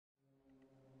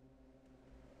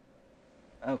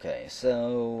Okay,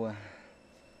 so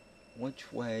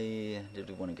which way did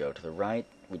we want to go? To the right?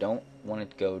 We don't want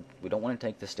to go. We don't want to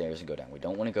take the stairs and go down. We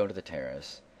don't want to go to the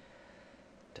terrace.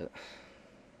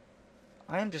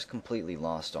 I am just completely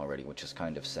lost already, which is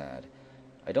kind of sad.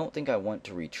 I don't think I want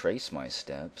to retrace my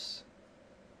steps.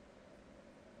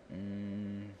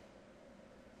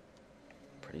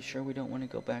 Pretty sure we don't want to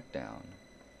go back down.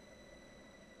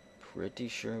 Pretty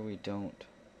sure we don't.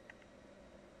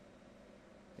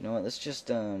 You know what, let's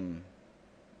just, I want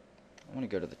to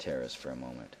go to the terrace for a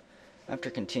moment. After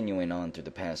continuing on through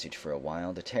the passage for a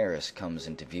while, the terrace comes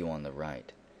into view on the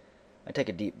right. I take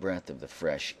a deep breath of the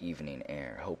fresh evening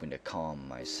air, hoping to calm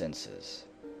my senses.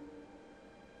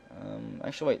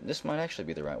 Actually, wait, this might actually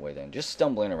be the right way then. Just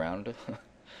stumbling around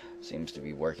seems to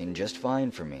be working just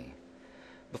fine for me.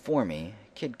 Before me,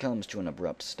 Kid comes to an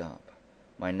abrupt stop.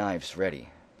 My knife's ready,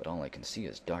 but all I can see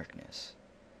is darkness.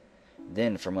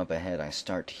 Then, from up ahead, I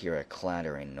start to hear a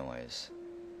clattering noise.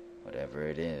 Whatever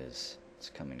it is, it's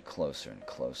coming closer and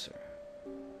closer.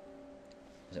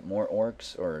 Is it more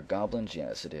orcs or goblins?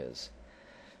 Yes, it is.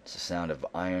 It's the sound of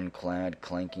iron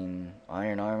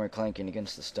armor clanking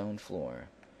against the stone floor.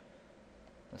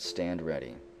 Let's stand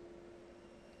ready.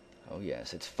 Oh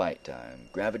yes, it's fight time.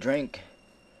 Grab a drink.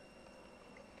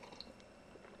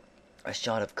 A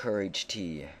shot of courage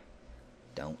tea.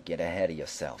 Don't get ahead of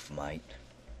yourself, mate,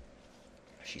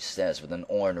 she says with an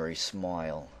ornery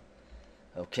smile.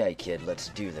 Okay, kid, let's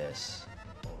do this.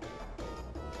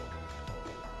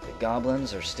 The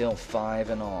goblins are still 5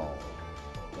 in all.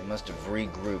 They must have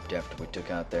regrouped after we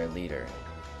took out their leader,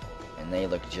 and they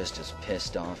look just as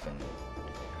pissed off and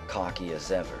cocky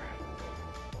as ever.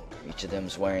 Each of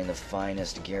them's wearing the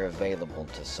finest gear available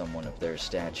to someone of their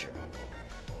stature.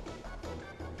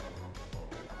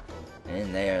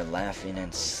 And they are laughing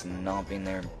and snomping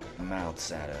their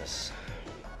mouths at us.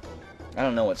 I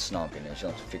don't know what snomping is,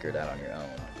 you'll have to figure it out on your own.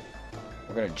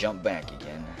 We're gonna jump back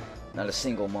again. Not a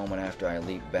single moment after I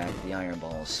leap back, the iron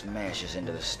ball smashes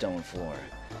into the stone floor.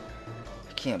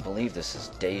 I can't believe this is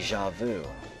deja vu.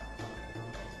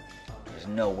 There's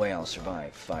no way I'll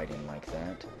survive fighting like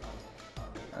that.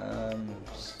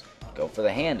 Go for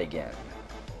the hand again.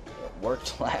 It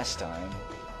worked last time.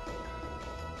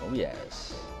 Oh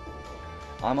yes.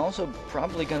 I'm also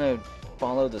probably gonna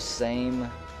follow the same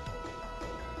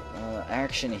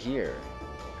action here.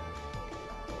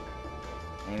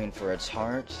 Aiming for its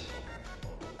heart.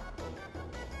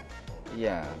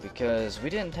 Yeah, because we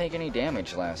didn't take any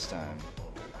damage last time.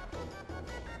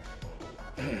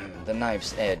 The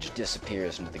knife's edge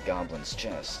disappears into the goblin's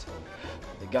chest.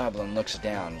 The goblin looks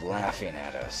down, laughing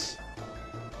at us.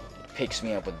 It picks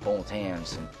me up with both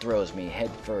hands and throws me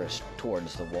headfirst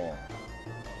towards the wall.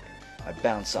 I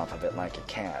bounce off of it like a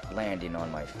cat, landing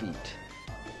on my feet.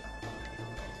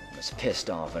 I'm as pissed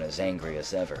off and as angry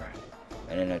as ever,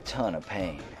 and in a ton of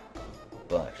pain.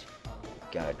 But, you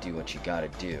gotta do what you gotta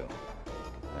do.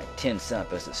 I tense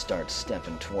up as it starts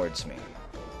stepping towards me.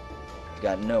 I've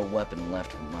got no weapon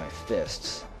left but my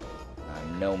fists.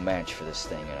 I'm no match for this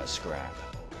thing in a scrap.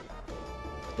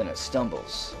 But then it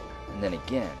stumbles, and then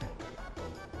again.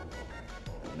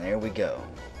 And there we go.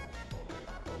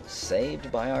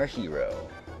 Saved by our hero.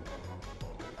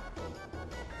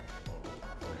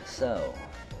 So,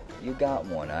 you got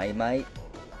one, eh, mate?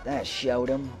 That showed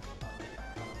him.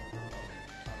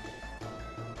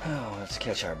 Oh, let's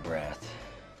catch our breath.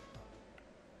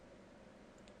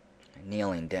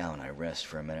 Kneeling down, I rest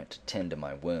for a minute to tend to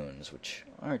my wounds, which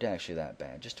aren't actually that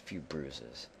bad, just a few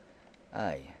bruises.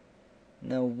 Hey,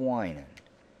 no whining.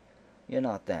 You're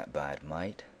not that bad,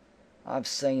 mate. I've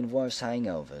seen worse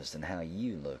hangovers than how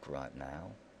you look right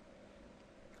now.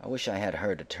 I wish I had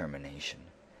her determination.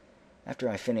 After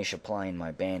I finish applying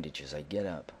my bandages, I get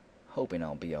up, hoping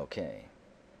I'll be okay.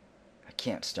 I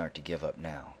can't start to give up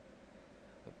now.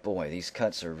 But boy, these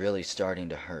cuts are really starting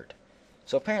to hurt.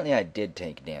 So apparently I did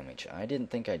take damage. I didn't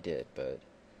think I did, but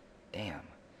damn.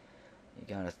 You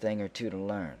got a thing or two to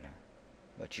learn.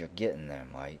 But you're getting there,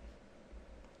 mate.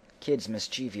 Kid's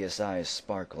mischievous eyes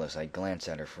sparkle as I glance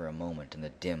at her for a moment in the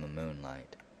dim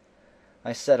moonlight.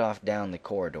 I set off down the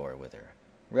corridor with her,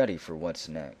 ready for what's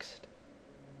next.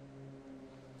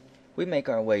 We make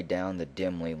our way down the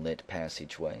dimly lit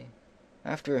passageway.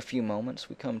 After a few moments,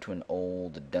 we come to an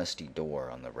old, dusty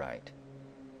door on the right.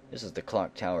 This is the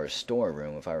clock tower's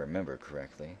storeroom, if I remember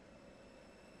correctly.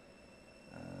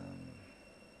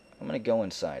 I'm gonna go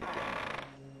inside again.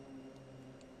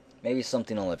 Maybe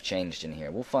something will have changed in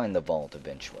here. We'll find the vault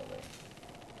eventually.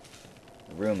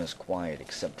 The room is quiet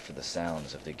except for the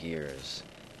sounds of the gears,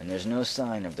 and there's no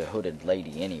sign of the hooded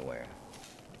lady anywhere.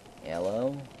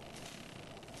 Hello?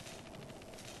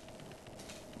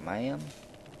 Ma'am?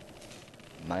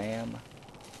 Ma'am?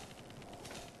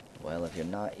 Well, if you're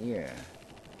not here,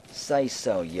 say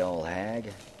so, you old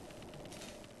hag.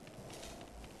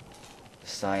 The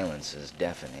silence is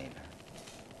deafening.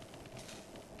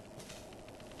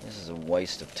 This is a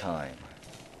waste of time.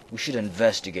 We should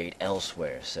investigate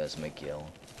elsewhere, says McGill,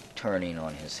 turning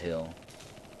on his heel.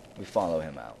 We follow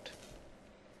him out,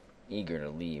 eager to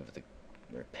leave the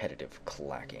repetitive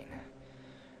clacking.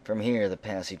 From here, the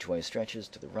passageway stretches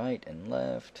to the right and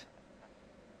left.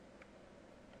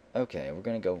 Okay, we're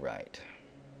going to go right.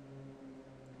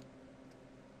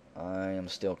 I am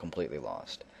still completely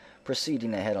lost.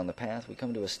 Proceeding ahead on the path, we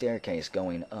come to a staircase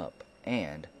going up,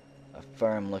 and a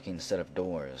firm-looking set of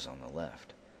doors on the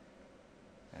left.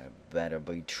 There better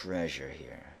be treasure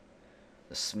here.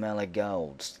 The smell of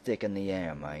gold's thick in the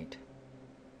air, mate.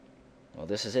 Well,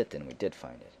 this is it then. We did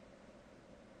find it.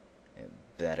 It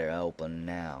better open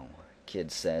now,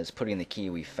 Kid says, putting the key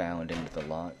we found into the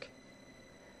lock.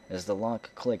 As the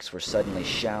lock clicks, we're suddenly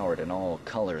showered in all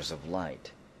colors of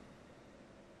light.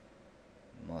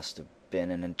 Must have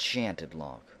been an enchanted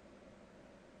lock.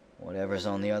 Whatever's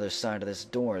on the other side of this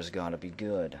door has got to be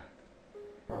good.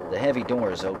 The heavy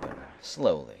doors open,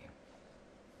 slowly.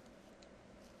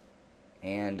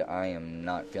 And I am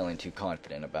not feeling too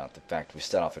confident about the fact we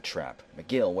set off a trap.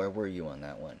 McGill, where were you on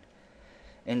that one?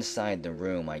 Inside the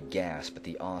room, I gasp at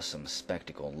the awesome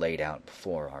spectacle laid out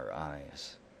before our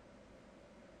eyes.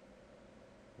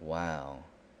 Wow.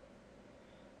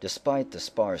 Despite the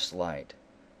sparse light,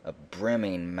 a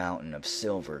brimming mountain of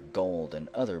silver, gold, and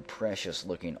other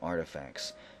precious-looking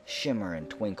artifacts shimmer and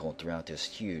twinkle throughout this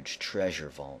huge treasure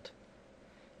vault.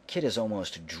 Kid is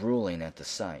almost drooling at the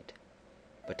sight.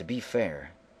 But to be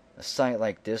fair, a sight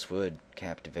like this would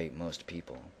captivate most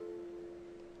people.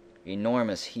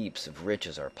 Enormous heaps of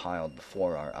riches are piled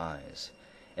before our eyes,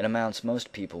 in amounts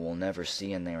most people will never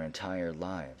see in their entire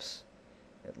lives.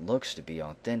 It looks to be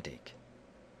authentic.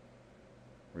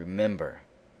 Remember,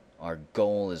 our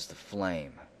goal is the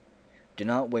flame. Do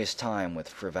not waste time with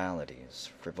frivolities.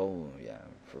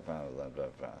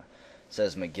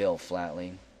 Says McGill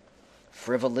flatly.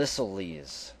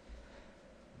 Frivolicities.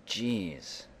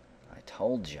 Jeez, I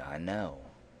told you, I know.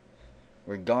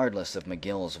 Regardless of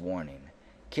McGill's warning,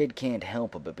 Kid can't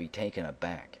help but be taken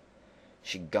aback.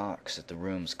 She gawks at the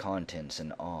room's contents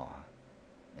in awe.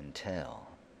 Until...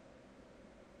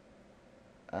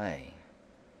 Hey,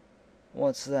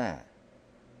 what's that?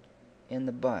 In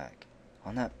the back,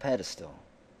 on that pedestal.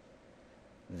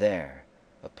 There,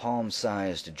 a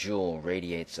palm-sized jewel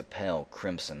radiates a pale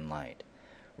crimson light,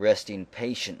 resting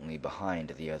patiently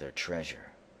behind the other treasure.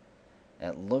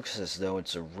 It looks as though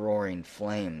it's a roaring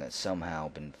flame that's somehow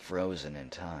been frozen in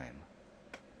time.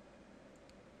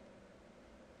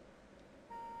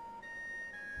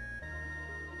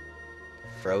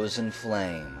 Frozen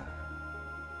flame.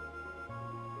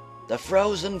 The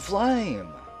frozen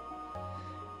flame!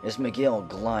 As McGill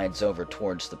glides over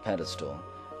towards the pedestal,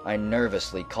 I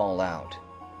nervously call out.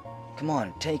 Come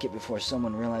on, take it before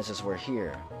someone realizes we're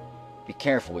here. Be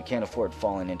careful, we can't afford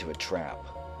falling into a trap.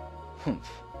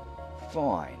 Humph.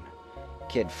 Fine,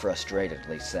 Kid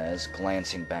frustratedly says,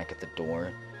 glancing back at the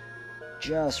door.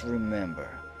 Just remember,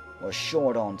 we're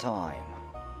short on time.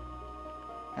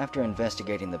 After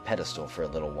investigating the pedestal for a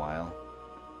little while,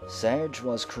 Sarge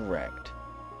was correct.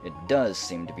 It does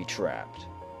seem to be trapped.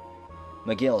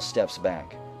 McGill steps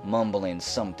back, mumbling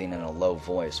something in a low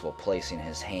voice while placing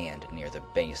his hand near the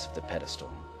base of the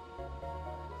pedestal.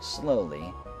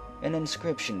 Slowly, an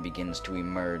inscription begins to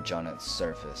emerge on its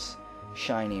surface,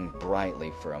 shining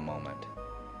brightly for a moment.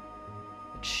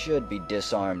 It should be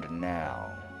disarmed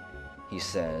now, he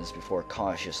says before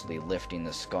cautiously lifting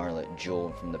the scarlet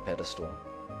jewel from the pedestal.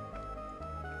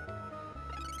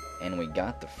 And we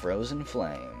got the frozen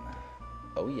flame.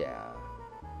 Oh yeah.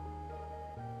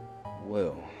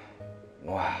 Whoa.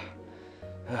 Wow.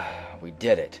 We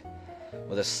did it.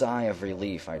 With a sigh of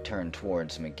relief, I turn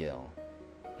towards McGill.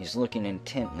 He's looking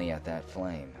intently at that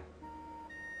flame.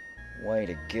 Way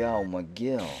to go,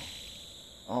 McGill.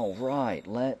 All right,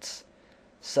 let's...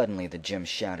 Suddenly the gem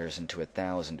shatters into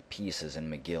 1,000 pieces in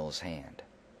McGill's hand.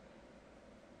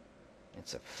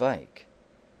 It's a fake.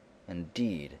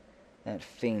 Indeed, that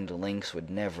fiend Lynx would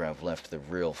never have left the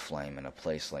real flame in a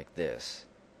place like this.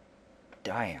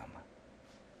 Damn.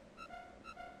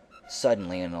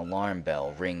 Suddenly an alarm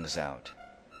bell rings out.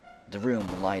 The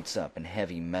room lights up and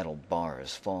heavy metal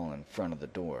bars fall in front of the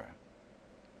door.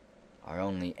 Our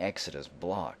only exit is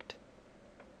blocked.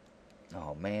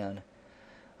 Oh man.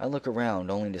 I look around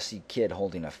only to see Kid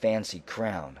holding a fancy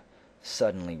crown,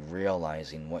 suddenly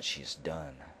realizing what she's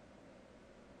done.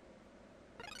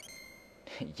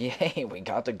 Yay, we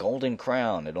got the golden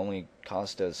crown. It only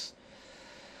cost us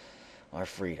our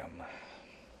freedom.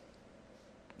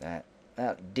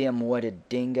 That dim-witted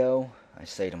dingo, I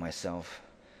say to myself,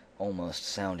 almost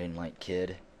sounding like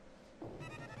Kid.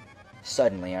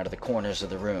 Suddenly, out of the corners of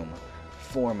the room,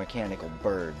 4 mechanical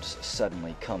birds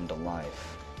suddenly come to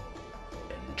life.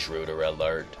 Intruder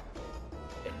alert!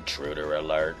 Intruder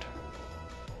alert!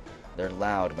 Their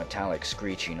loud metallic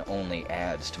screeching only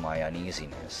adds to my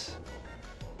uneasiness.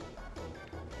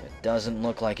 It doesn't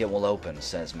look like it will open,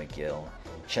 says McGill,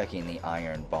 checking the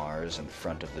iron bars in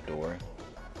front of the door.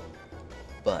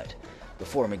 But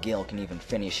before McGill can even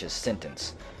finish his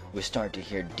sentence, we start to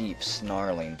hear deep,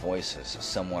 snarling voices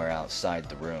somewhere outside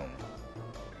the room.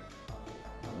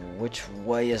 Which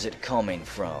way is it coming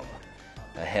from?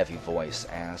 A heavy voice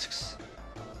asks.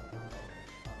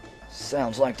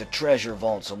 Sounds like the treasure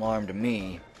vault's alarm to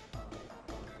me.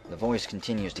 The voice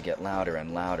continues to get louder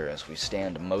and louder as we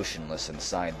stand motionless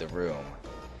inside the room.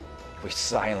 We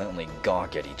silently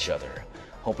gawk at each other,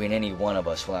 hoping any one of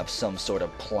us will have some sort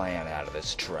of plan out of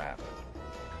this trap.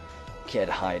 Kid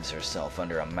hides herself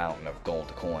under a mountain of gold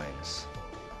coins.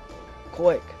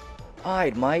 Quick!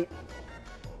 Hide, mate!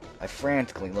 I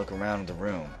frantically look around the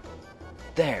room.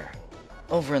 There!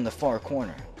 Over in the far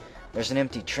corner. There's an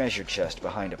empty treasure chest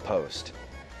behind a post.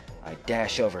 I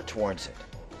dash over towards it,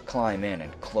 climb in,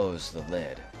 and close the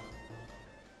lid.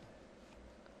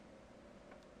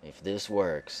 If this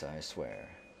works, I swear.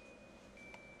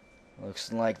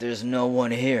 Looks like there's no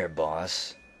one here,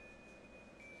 boss.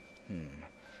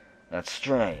 That's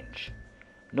strange.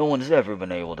 No one's ever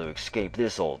been able to escape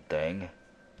this old thing.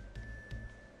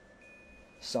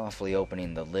 Softly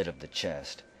opening the lid of the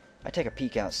chest, I take a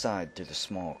peek outside through the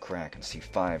small crack and see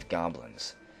 5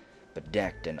 goblins,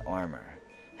 bedecked in armor,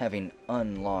 having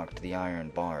unlocked the iron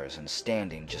bars and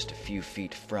standing just a few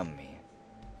feet from me.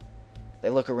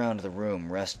 They look around the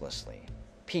room restlessly,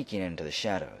 peeking into the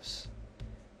shadows.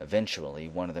 Eventually,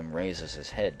 one of them raises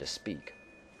his head to speak.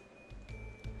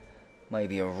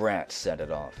 Maybe a rat set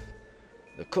it off.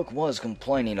 The cook was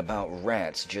complaining about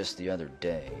rats just the other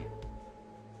day.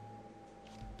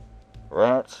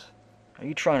 Rats? Are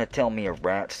you trying to tell me a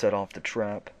rat set off the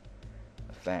trap?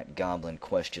 A fat goblin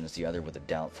questions the other with a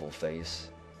doubtful face.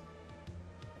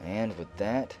 And with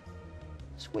that,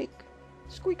 squeak,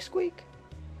 squeak, squeak,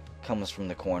 comes from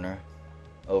the corner,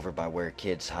 over by where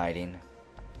Kid's hiding.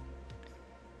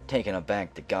 Taken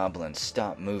aback, the goblins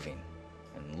stop moving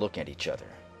and look at each other.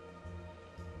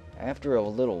 After a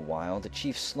little while, the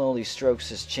chief slowly strokes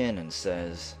his chin and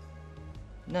says,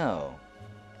 No,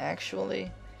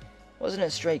 actually, wasn't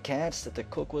it stray cats that the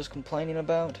cook was complaining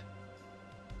about?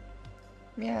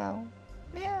 Meow,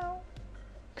 meow,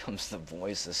 comes the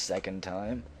voice a second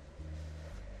time.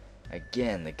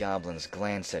 Again, the goblins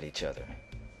glance at each other.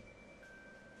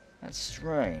 That's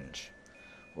strange.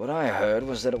 What I heard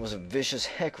was that it was a vicious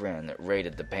heckran that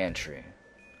raided the pantry.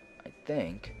 I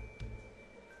think.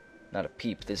 Not a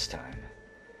peep this time.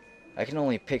 I can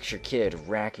only picture Kid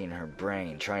racking her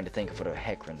brain, trying to think of what a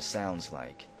heckran sounds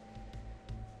like.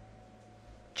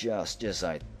 Just as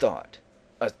I thought.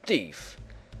 A thief,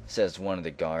 says one of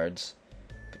the guards.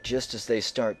 But just as they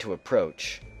start to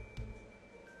approach...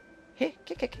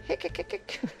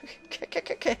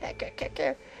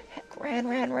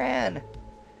 Ran.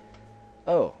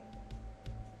 Oh.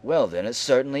 Well then, it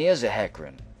certainly is a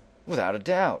heckran. Without a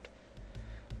doubt.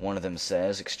 One of them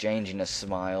says, exchanging a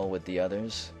smile with the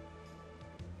others.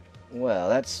 Well,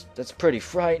 that's pretty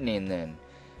frightening then.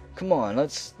 Come on,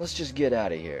 let's just get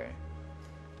out of here.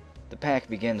 The pack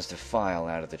begins to file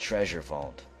out of the treasure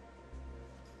vault.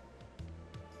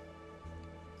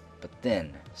 But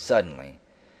then, suddenly,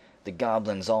 the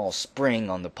goblins all spring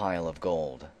on the pile of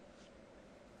gold.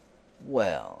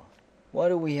 Well, what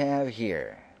do we have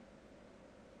here?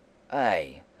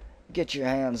 Hey, get your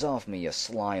hands off me, you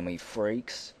slimy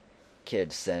freaks,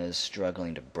 Kid says,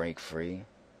 struggling to break free.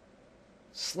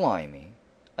 Slimy?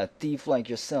 A thief like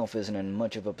yourself isn't in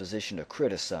much of a position to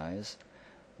criticize,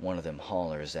 one of them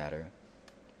hollers at her.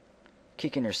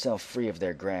 Kicking herself free of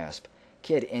their grasp,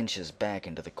 Kid inches back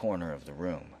into the corner of the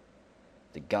room.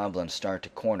 The goblins start to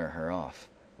corner her off,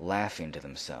 laughing to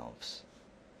themselves.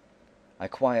 I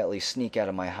quietly sneak out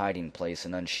of my hiding place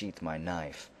and unsheath my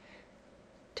knife.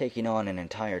 Taking on an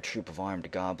entire troop of armed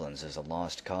goblins is a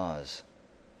lost cause,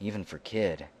 even for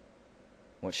Kid.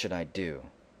 What should I do?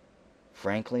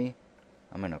 Frankly,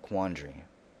 I'm in a quandary.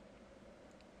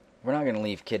 We're not going to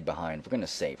leave Kid behind. We're going to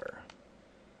save her.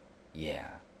 Yeah,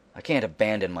 I can't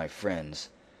abandon my friends,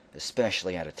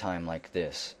 especially at a time like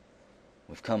this.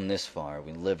 We've come this far.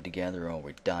 We live together or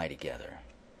we die together.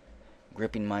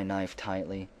 Gripping my knife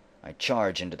tightly, I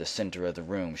charge into the center of the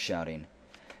room, shouting,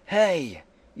 "Hey,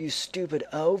 you stupid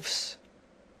oafs!"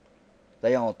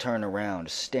 They all turn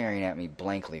around, staring at me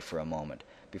blankly for a moment,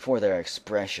 before their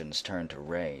expressions turn to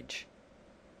rage.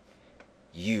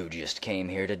 "You just came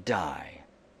here to die,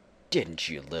 didn't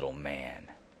you, little man?"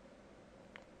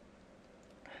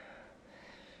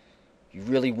 "You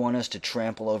really want us to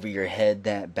trample over your head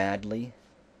that badly?"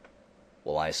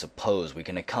 "Well, I suppose we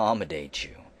can accommodate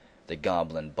you," the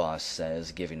goblin boss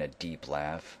says, giving a deep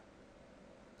laugh.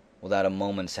 Without a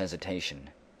moment's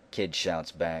hesitation, Kid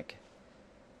shouts back,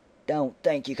 "Don't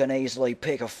think you can easily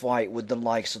pick a fight with the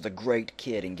likes of the Great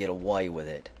Kid and get away with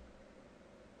it."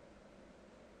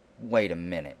 "Wait a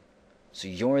minute. So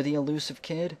you're the elusive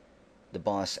kid?" the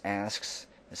boss asks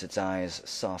as its eyes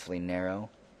softly narrow.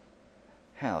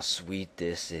 "How sweet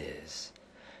this is.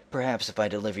 Perhaps if I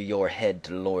deliver your head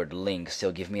to Lord Lynx,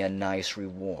 he'll give me a nice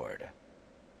reward."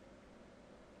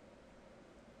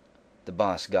 The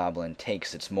boss goblin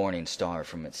takes its morning star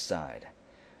from its side.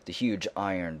 The huge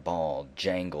iron ball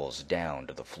jangles down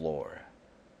to the floor.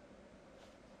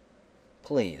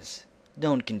 "Please,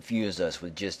 don't confuse us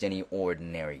with just any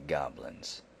ordinary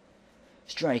goblins.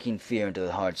 Striking fear into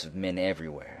the hearts of men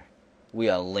everywhere, we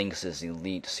are Lynx's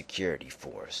elite security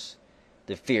force,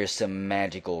 the fearsome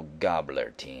magical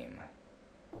gobbler team.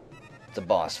 It's a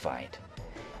boss fight.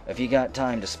 If you got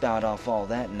time to spout off all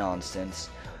that nonsense,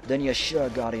 then you sure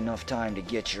got enough time to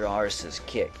get your arses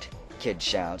kicked," Kid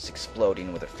shouts,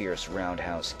 exploding with a fierce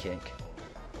roundhouse kick.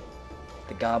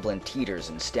 The goblin teeters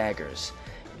and staggers,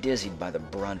 dizzied by the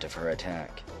brunt of her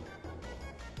attack.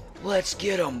 "Let's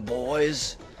get 'em,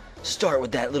 boys! Start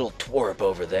with that little twerp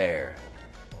over there."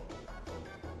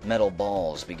 Metal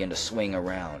balls begin to swing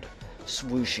around,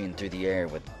 swooshing through the air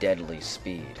with deadly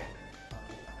speed.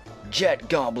 "Jet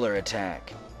gobbler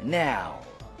attack! Now!"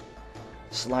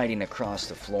 Sliding across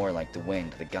the floor like the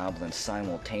wind, the goblins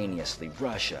simultaneously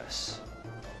rush us.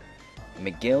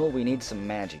 "McGill, we need some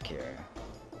magic here."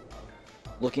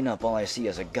 Looking up, all I see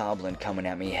is a goblin coming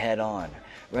at me head on,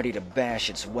 ready to bash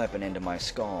its weapon into my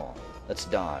skull. Let's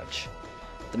dodge.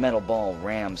 The metal ball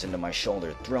rams into my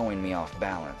shoulder, throwing me off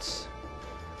balance.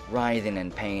 Writhing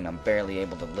in pain, I'm barely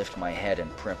able to lift my head in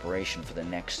preparation for the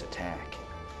next attack.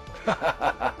 "Ha ha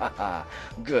ha ha ha!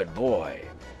 Good boy!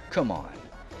 Come on,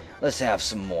 let's have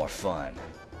some more fun."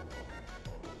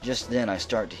 Just then I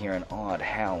start to hear an odd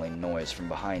howling noise from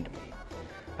behind me.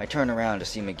 I turn around to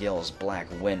see McGill's black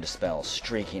wind spell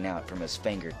streaking out from his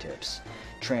fingertips,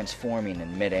 transforming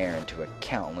in midair into a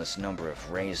countless number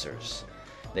of razors.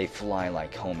 They fly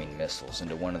like homing missiles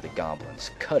into one of the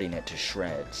goblins, cutting it to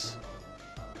shreds.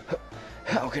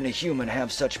 "How can a human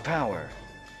have such power?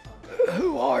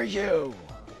 Who are you?"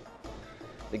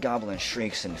 The goblin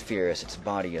shrieks in fear as its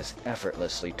body is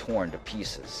effortlessly torn to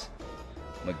pieces.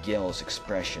 McGill's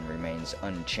expression remains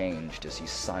unchanged as he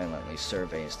silently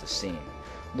surveys the scene,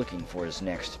 looking for his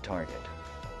next target.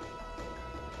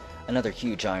 Another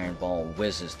huge iron ball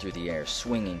whizzes through the air,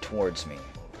 swinging towards me.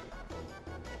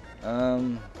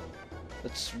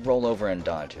 Let's roll over and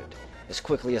dodge it. As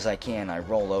quickly as I can, I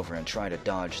roll over and try to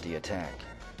dodge the attack.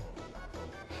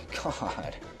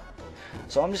 God.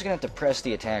 So I'm just going to have to press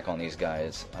the attack on these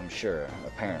guys, I'm sure,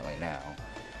 apparently now.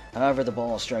 However, the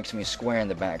ball strikes me square in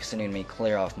the back, sending me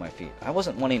clear off my feet. I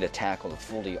wasn't wanting to tackle the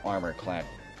fully armor-clad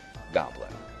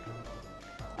goblin.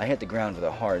 I hit the ground with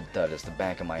a hard thud as the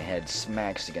back of my head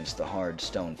smacks against the hard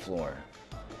stone floor.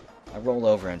 I roll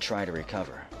over and try to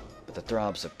recover, but the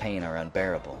throbs of pain are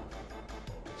unbearable.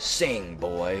 "Sing,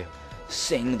 boy!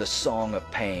 Sing the song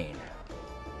of pain!"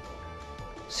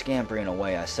 Scampering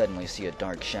away, I suddenly see a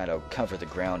dark shadow cover the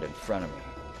ground in front of me.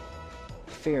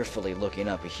 Fearfully looking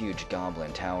up, a huge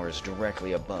goblin towers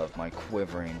directly above my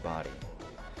quivering body.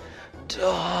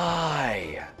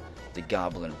 "Die!" the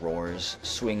goblin roars,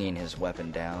 swinging his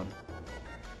weapon down.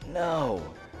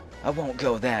 "No, I won't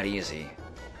go that easy."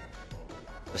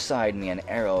 Beside me, an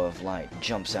arrow of light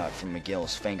jumps out from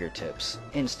McGill's fingertips,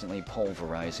 instantly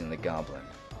pulverizing the goblin.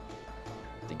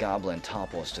 The goblin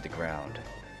topples to the ground,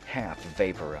 half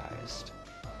vaporized.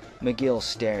 McGill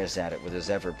stares at it with his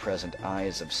ever-present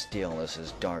eyes of steel as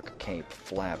his dark cape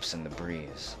flaps in the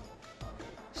breeze.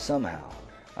 Somehow,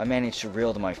 I manage to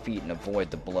reel to my feet and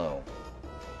avoid the blow.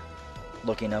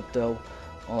 Looking up, though,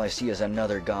 all I see is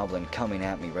another goblin coming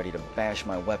at me, ready to bash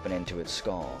my weapon into its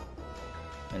skull.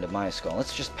 Into my skull.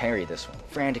 Let's just parry this one.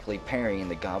 Frantically parrying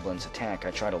the goblin's attack,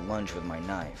 I try to lunge with my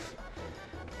knife.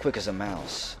 Quick as a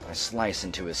mouse, I slice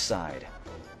into his side.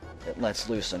 It lets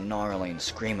loose a gnarling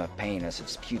scream of pain as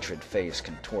its putrid face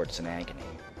contorts in agony.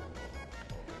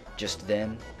 Just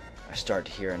then, I start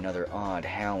to hear another odd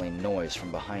howling noise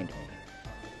from behind me.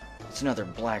 It's another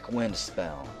black wind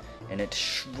spell, and it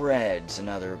shreds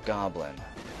another goblin.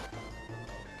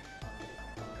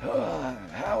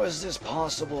 How is this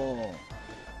possible?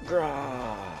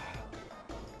 Grah!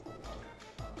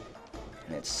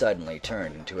 And it suddenly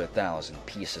turned into 1,000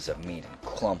 pieces of meat and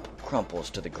crumples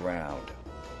to the ground.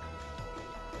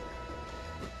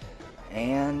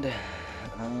 And,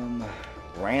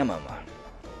 ram him.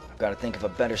 I've got to think of a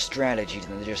better strategy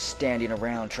than just standing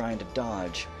around trying to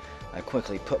dodge. I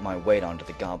quickly put my weight onto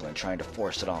the goblin, trying to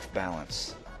force it off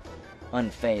balance.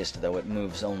 Unfazed, though, it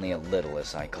moves only a little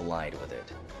as I collide with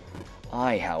it.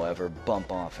 I, however,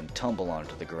 bump off and tumble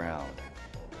onto the ground.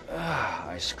 Ugh,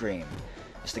 I scream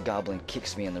as the goblin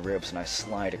kicks me in the ribs and I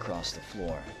slide across the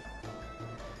floor.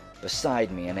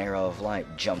 Beside me, an arrow of light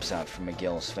jumps out from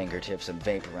McGill's fingertips and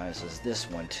vaporizes this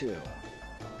one, too.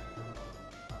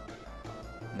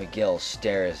 McGill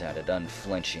stares at it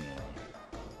unflinchingly.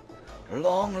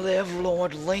 "Long live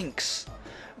Lord Lynx!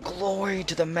 Glory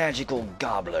to the magical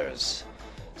gobblers!"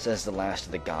 says the last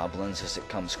of the goblins as it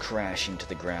comes crashing to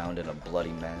the ground in a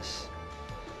bloody mess.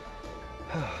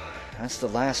 That's the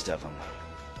last of them.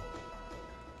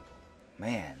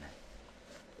 Man.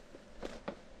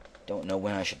 Don't know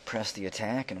when I should press the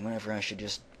attack and whenever I should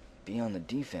just be on the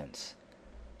defense.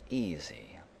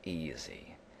 Easy,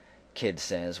 easy, Kid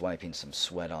says, wiping some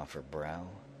sweat off her brow.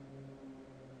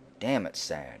 Damn it,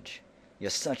 Sag. You're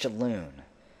such a loon.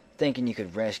 Thinking you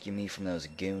could rescue me from those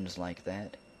goons like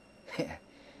that? It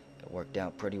worked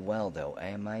out pretty well, though,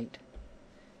 eh, mate?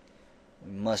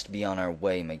 We must be on our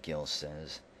way, McGill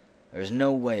says. There's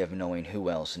no way of knowing who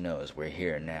else knows we're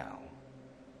here now.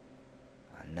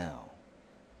 I know.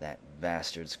 That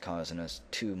bastard's causing us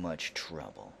too much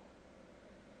trouble.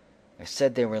 I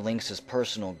said they were Lynx's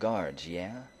personal guards,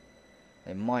 yeah?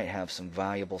 They might have some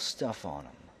valuable stuff on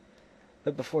them.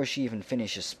 But before she even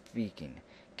finishes speaking,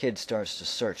 Kid starts to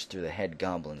search through the head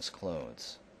goblin's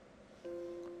clothes.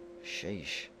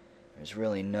 Sheesh, there's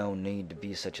really no need to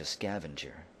be such a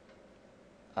scavenger.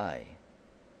 Aye,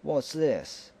 what's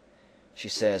this? She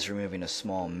says, removing a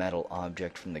small metal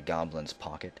object from the goblin's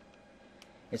pocket.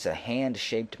 It's a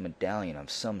hand-shaped medallion of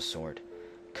some sort,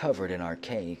 covered in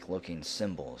archaic-looking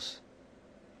symbols.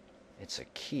 It's a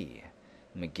key,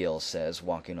 McGill says,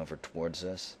 walking over towards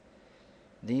us.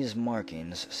 These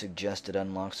markings suggest it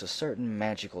unlocks a certain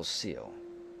magical seal.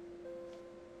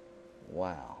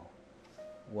 Wow.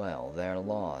 Well, their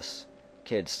loss,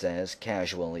 Kid says,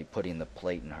 casually putting the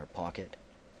plate in her pocket.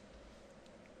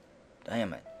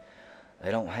 Damn it. They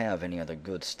don't have any other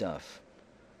good stuff.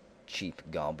 Cheap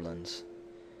goblins.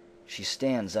 She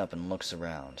stands up and looks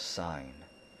around, sighing.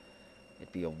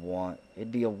 It'd be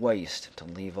a waste to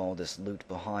leave all this loot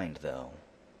behind, though.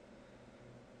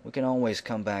 We can always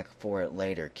come back for it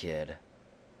later, Kid.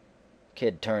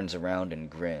 Kid turns around and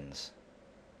grins.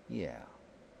 Yeah,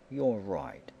 you're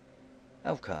right.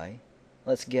 Okay,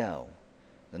 let's go.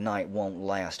 The night won't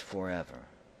last forever.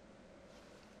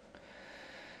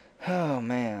 Oh,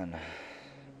 man.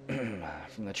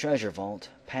 From the treasure vault,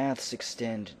 paths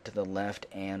extend to the left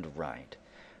and right.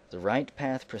 The right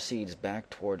path proceeds back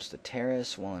towards the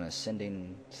terrace, while an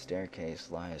ascending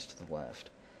staircase lies to the left.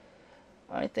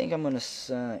 I think I'm going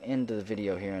to end the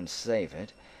video here and save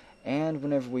it. And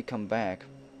whenever we come back,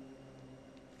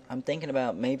 I'm thinking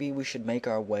about maybe we should make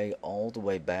our way all the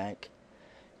way back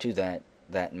to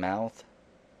that mouth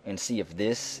and see if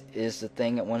this is the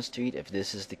thing it wants to eat, if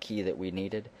this is the key that we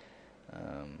needed.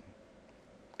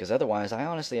 Because otherwise, I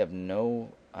honestly have no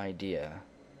idea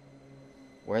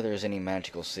where there's any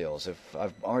magical seals. If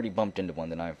I've already bumped into one,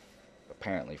 then I've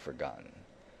apparently forgotten.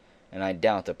 And I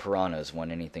doubt the piranhas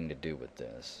want anything to do with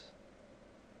this.